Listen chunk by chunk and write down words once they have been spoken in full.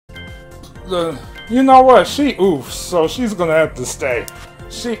You know what? She oofs, so she's gonna have to stay.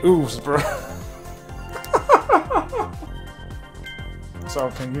 She oofs, bro. So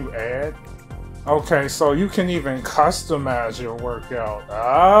can you add? Okay, so you can even customize your workout.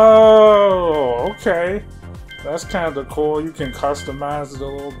 Oh, okay. That's kind of cool. You can customize it a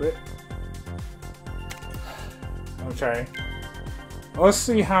little bit. Okay. Let's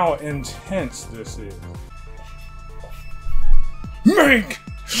see how intense this is. Make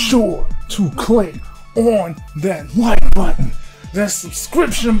sure to click on that like button, that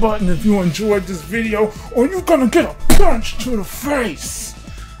subscription button if you enjoyed this video, or you're gonna get a punch to the face.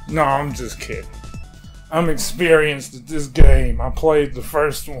 No, I'm just kidding. I'm experienced at this game. I played the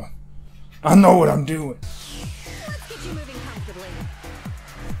first one. I know what I'm doing. Let's get you moving comfortably.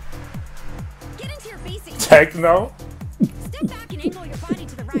 Get into your basic Techno? Step back and angle your body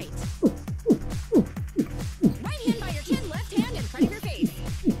to the right. Right hand by your chin, left hand in front of your face.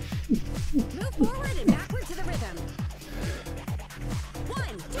 Move forward and backward to the rhythm.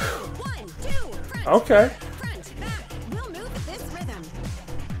 1, 2, 1, 2, front. Okay. Front, back. We'll move at this rhythm.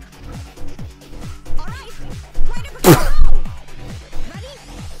 All right. Right uppercut. Go. Ready?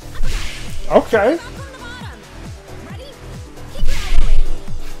 Uppercut. Okay. Up from the bottom. Ready? Keep your elbow in.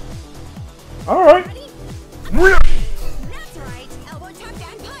 Alright. Ready? Rip! That's right. Elbow tucked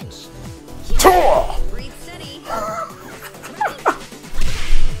and punch. Tor! Breathe steady. Ready?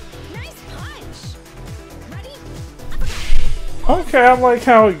 Nice punch. Ready? Okay, I like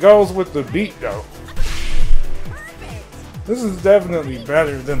how it goes with the beat though. Perfect. This is definitely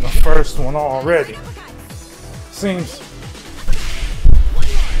better than the first one already. Right uppercut. Seems... One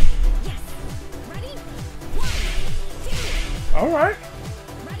more. Yes. Ready? 1, 2. Alright.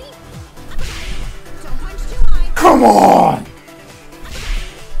 Ready? Uppercut. Don't punch too high. Come on!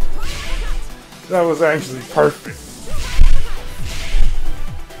 Right uppercut. That was actually perfect. 2 right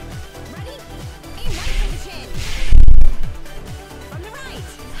uppercuts. Ready? Aim right for the chin. From the right.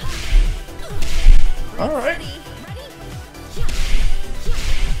 Breathe Alright. steady. Ready? Yeah. Yeah.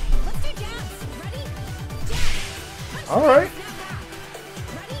 Let's do jabs. Ready? Jab. Punch Alright. snap back.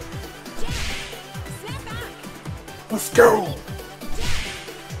 Ready? Jab. Snap back. Let's go! Jab.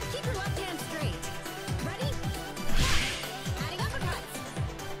 Keep your left hand straight. Ready? Adding uppercuts.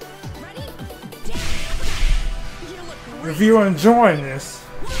 Ready? Jab. You look great. If you're enjoying this,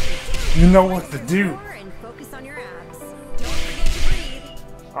 you know what to do. More and focus on your abs. Don't forget to breathe.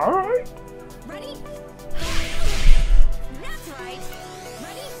 Alright. Ready? That's right.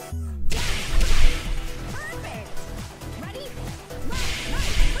 Ready? Perfect. Ready?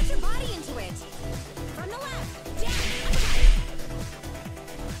 Right. Put your body into it. From the left.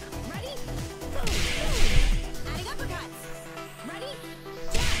 Ready? Adding uppercuts. Ready?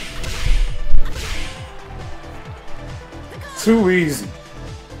 Too easy.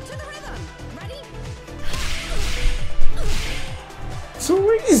 To the rhythm. Ready? Too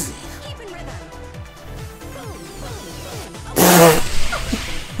easy. Keep in rhythm. Boom, boom, boom.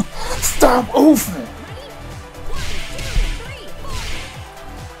 Stop oofing. Ready? 1, 2, 3, 4.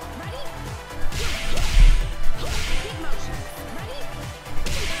 Ready? Big motion. Ready?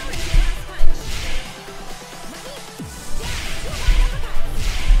 Power into your last punch. Ready? Jab. 2 right uppercuts.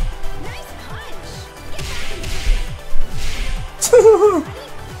 Nice punch. Get back in position. Ready? Try to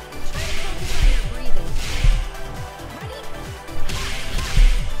focus on your breathing. Ready?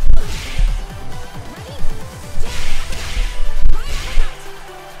 Ready? Jab. Right uppercut.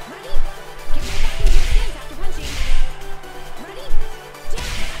 Ready? Get right back into your stance after punching. Ready? Jab.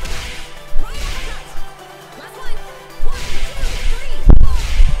 Right uppercut. Last one. 1, 2, 3,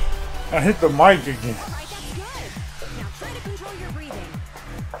 4. I hit the mic again. Alright, that's good. Now try to control your breathing.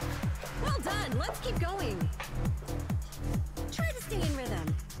 Well done. Let's keep going. Try to stay in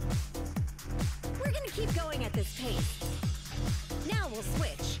rhythm. We're gonna keep going at this pace. Now we'll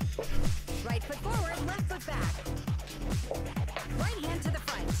switch. Right foot forward, left foot back. Right hand to the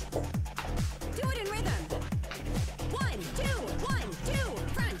front. Do it in rhythm. 1, 2, 1, 2.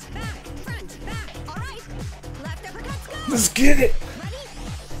 Front, back. Alright. Left uppercuts go. Let's get it. Ready?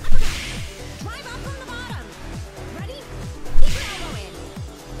 Uppercut. Drive up from the bottom. Ready? Keep your elbow in.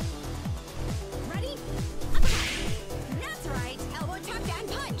 Ready? Uppercut. That's right. Elbow tucked and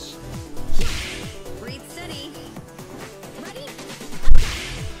punch. Breathe steady. Ready? Uppercut.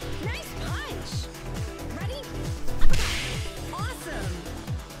 Nice punch. Ready? Uppercut. Awesome.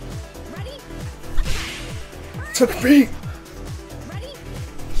 Ready? Uppercut. To the beat. Ready?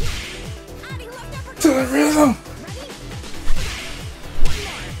 Adding left uppercut. To the rhythm. Ready? One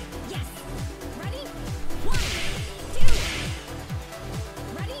more. Yes. Ready? 1, 2.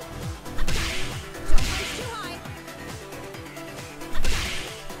 Ready? Don't punch too high.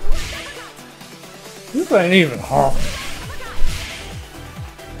 Left uppercut. This ain't even hard.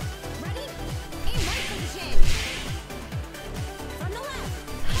 Ready? Aim right for the chin. From the left.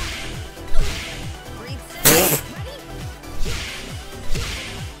 Breathe steady. Ready?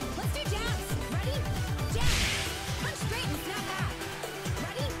 Let's do jabs. Ready? Jab. Punch straight and snap back.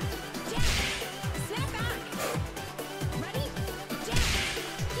 Ready? Jab. Snap back. Ready? Jab.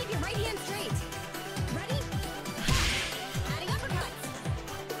 Keep your right hand straight. Ready? Adding uppercuts.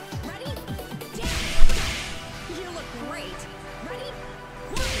 Ready? Jab. You look great. Ready?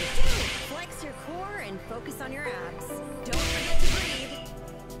 1, 2. Flex your core and focus on your abs. Don't forget to breathe.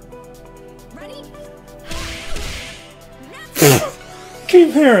 Ready? That's it. Keep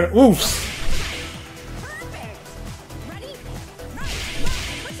hearing oops. Perfect. Ready? Right,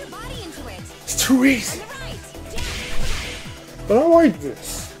 left. Put your body into it. It's too On easy. the right. Jab. But I like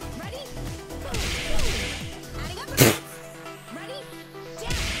this. Ready? Adding uppercuts. Ready?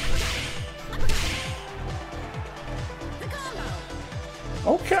 Jab. Uppercut. The combo.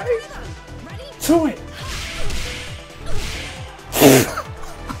 Okay. Rhythm. Ready? To it.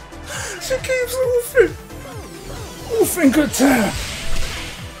 She keeps oofing. Oofing good time.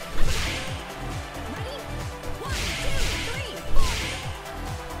 Ready? 1, 2, 3, 4.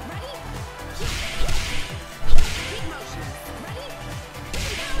 Ready? Big motion. Ready? Put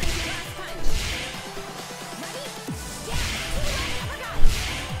your power into your last punch. Ready? Jab. To the left uppercut.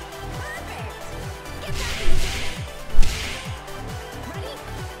 Perfect. Get back in position. Ready?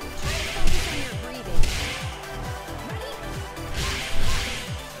 Try to focus on your breathing. Ready?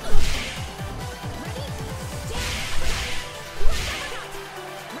 Ready? Jab. Left uppercut.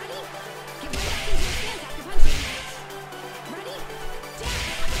 Ready? Get right back into your stance after punching. Ready? Jab.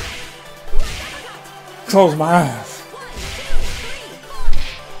 Left uppercut. Close my eyes. 1, 2, 3, 4.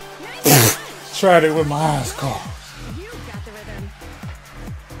 Nice punch. Tried it with my eyes closed. You've got the rhythm.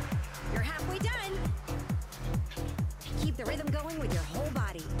 You're halfway done. Keep the rhythm going with your whole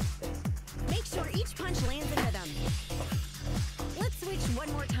body. Make sure each punch lands in rhythm. Let's switch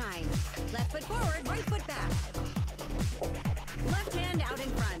one more time. Left foot forward, right foot back. Left hand out in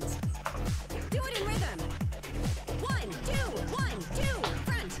front. Do it in rhythm. 1, 2, 1, 2.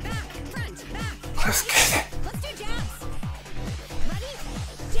 Front, back, front, back. Let's get it. Let's do jabs. Ready?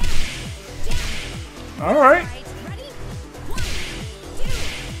 Jab. Jab. All right. Right. Ready? 1, 2.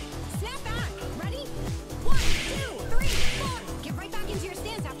 Snap back. Ready? 1, 2, 3, 4. Get right back into your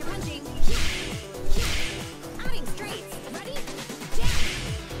stance after punching. Adding straights. Ready? Jab.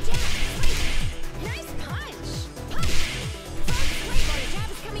 Jab. Straight. Nice punch. Punch. Front straight while your jab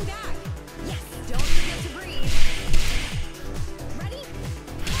is coming back. Yes. Don't forget to breathe. Ready?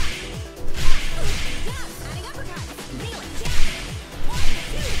 Jab. Adding uppercut. Nail it. Jab. 1,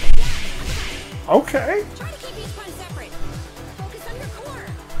 2. Jab. Uppercut. Okay. Try to keep each punch separate. Focus on your core.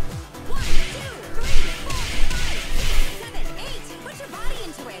 1, 2, 3, 4, 5, 6, 7, 8. Put your body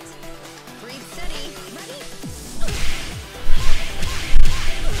into it. Breathe steady. Ready?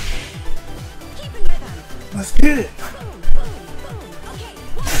 Keep in rhythm. Let's get it. Boom, boom, boom. Okay.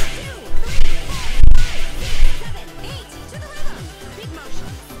 1, 2, 3, 4, 5, 6, 7, 8. To the rhythm. Big motion.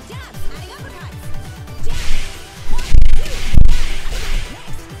 Jabs. Adding uppercuts. Jab. 1, 2. Uppercut.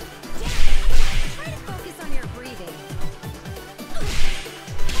 Next. Jab. Uppercut. Try to focus on your breathing.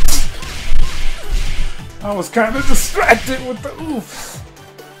 I was kind of distracted with the oofs.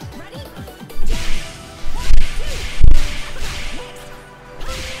 Ready? Jab. 1, 2. Uppercut. Next.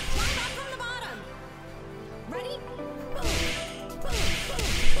 Punch. Climb up from the bottom. Ready? Boom. Boom. Boom.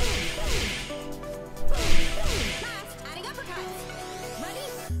 Boom. Boom. Boom. Boom. Last. Adding uppercuts. Ready?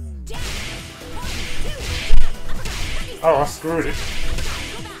 Jab. 1, 2. Jab. Uppercut. Nice. Oh, I screwed it.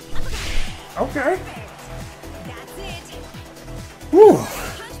 Go back. Uppercut. Okay. Perfect. That's it. Woo.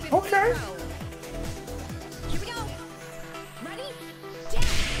 Punch before Okay. you throw. Here we go. Ready? Jab.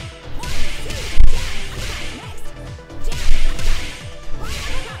 1, 2. Jab. Uppercut. Next. Jab. Uppercut. Right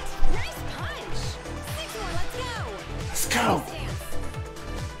uppercut. Nice punch. 6 more. Let's go. Let's go. Stance.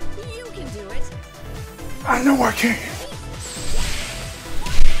 You can do it. I know I can. Ready? Jab.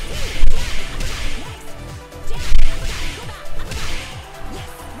 1, 2. Jab. Uppercut. Next. Jab. Uppercut. Go back. Uppercut. Yes.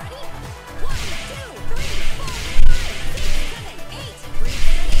 Ready? 1, 2, 3, 4, 5, 6, 7, 8. Breathe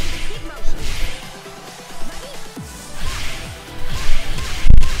steady. Big motion. Ready?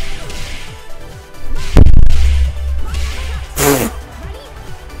 Right uppercut. Ready?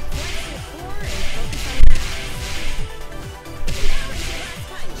 Flex your core and focus on your abs. Put your power into your last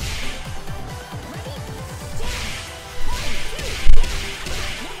punch. Ready? Jab.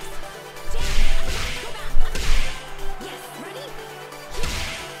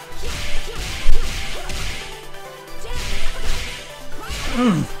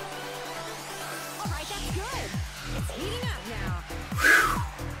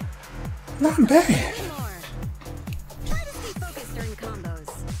 Not bad. Try to stay focused during combos.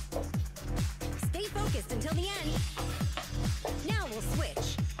 Stay focused until the end. Now we'll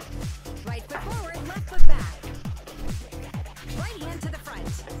switch. Right foot forward, left foot back. Right hand to the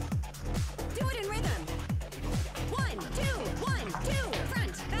front. Do it in rhythm. 1, 2, 1, 2.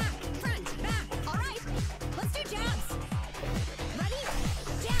 Front, back. All right. Let's do jabs. Ready?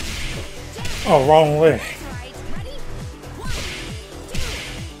 Jab. Jab. Oh, wrong leg. That's right. Ready? 1, 2.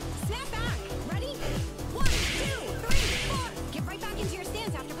 Snap back. Ready? 1, 2, 3, 4. Get right back into your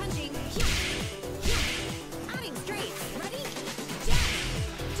stance after punching. Yeah. Yeah. Adding straight. Ready? Jab.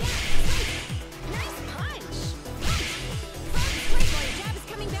 Jab. Straight. Nice punch. Punch. Front straight while your jab is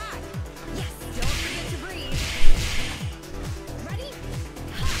coming back. Yes. Don't forget to breathe. Ready?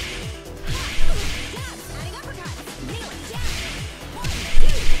 Ha. Ha. Jabs. Adding uppercuts. Nail it. Jab. 1,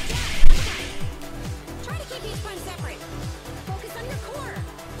 2. Jab. Uppercut. Try to keep each punch separate. Focus on your core.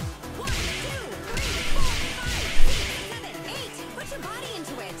 1, 2, 3, 4, 5, 6, 7, 8. Put your body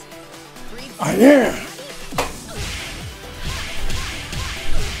into it. Breathe. I am.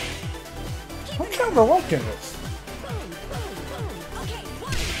 I'm kind of liking this. Boom, boom, boom. Okay,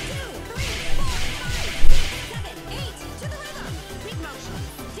 1, 2, 3, 4, 5, 6, 7, 8. To the rhythm. Big motion.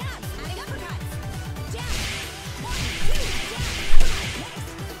 Jabs. Adding uppercuts. Jab. 1, 2. Jab. Uppercut. Next.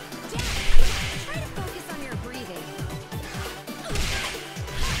 Jab. Try to focus on your breathing.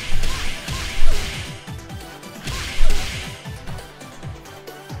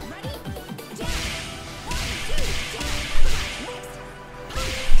 Ready? Jab. 1, 2. Jab. Uppercut. Next.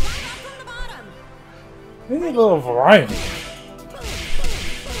 Right up from the bottom. We need a little variety.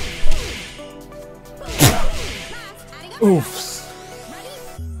 Oofs. Ready?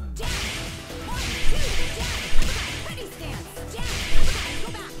 Jab. 1, 2, jab. Uppercut. Ready stance. Jab. Uppercut. Go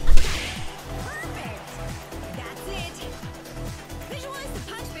back. Uppercut. Perfect. That's it. Visualize the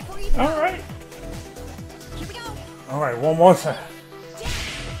punch before you throw. Alright. Here we go. Alright, one more time. Jab.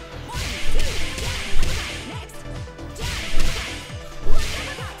 1, 2, jab. Uppercut. Next. Jab. Uppercut. Left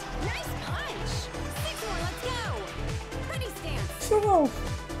uppercut. Nice punch. 6 more. Let's go. Ready stance. So,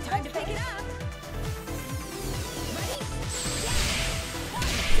 Time to pick it up. Ready? Jab. 1,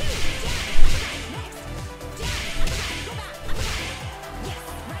 2, jab. Uppercut. Next. Jab. Uppercut. Go back. Uppercut. Yes.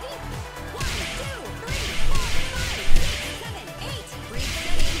 Ready? 1, 2, 3, 4, 5, 6, 7, 8. Breathe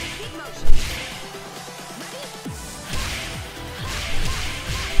steady. Big motion. Ready? Right.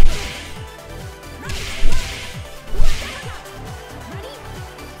 Left. Left uppercut. Ready?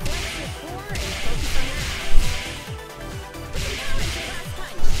 Flex your core and focus on your abs. We can balance your last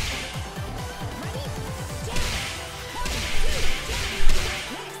punch. Ready? Jab. 1, 2, jab. Uppercut.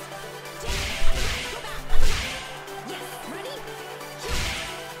 Next. Jab. Uppercut. Go back. Uppercut. Yes. Ready? Jab.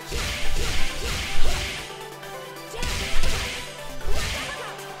 Jab. Jab. Jab. Jab. Uppercut. Left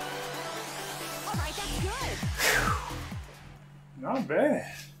uppercut. All right, that's good. not bad.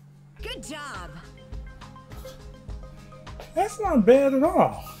 Good job. That's not bad at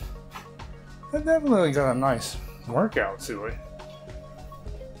all. That definitely got a nice workout to it.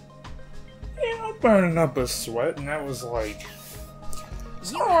 Yeah, I'm burning up a sweat, and that was like,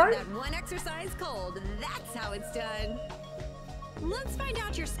 it's You have alright. that one exercise cold. That's how it's done. Let's find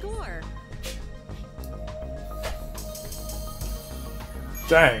out your score.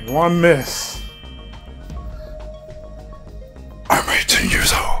 Dang, one miss. I'm 18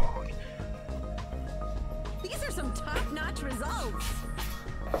 years old. These are some top-notch results.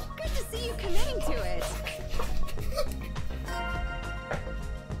 Good to see you committing to it.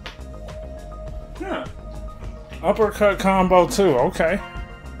 Yeah. Uppercut combo too, okay.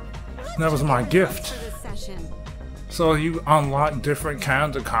 Let's That was check my your gift. results for this session. So you unlock different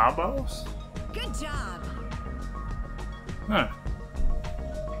kinds of combos? Good job. Huh.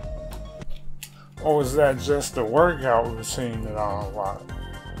 Or is that just the workout routine that I unlocked?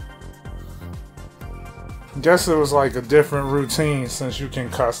 Guess it was like a different routine since you can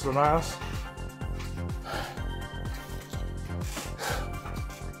customize.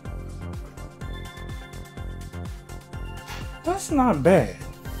 That's not bad.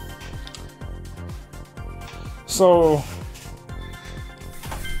 So,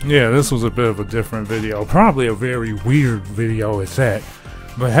 yeah, this was a bit of a different video. Probably a very weird video at that.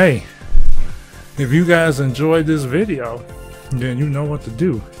 But hey, if you guys enjoyed this video, then you know what to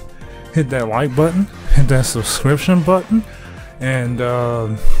do. Hit that like button, hit that subscription button, and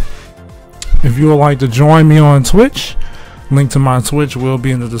if you would like to join me on Twitch, link to my Twitch will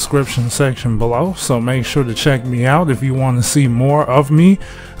be in the description section below, so make sure to check me out if you want to see more of me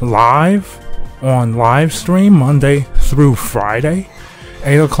live on live stream Monday through Friday,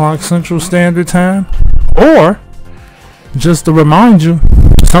 8 o'clock Central Standard Time. Or, just to remind you,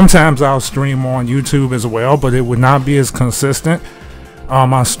 Sometimes I'll stream on YouTube as well, but it would not be as consistent.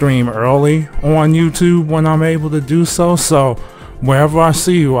 I stream early on YouTube when I'm able to do so. So wherever I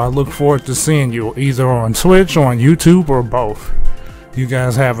see you, I look forward to seeing you either on Twitch, on YouTube, or both. You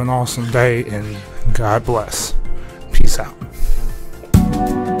guys have an awesome day, and God bless. Peace out.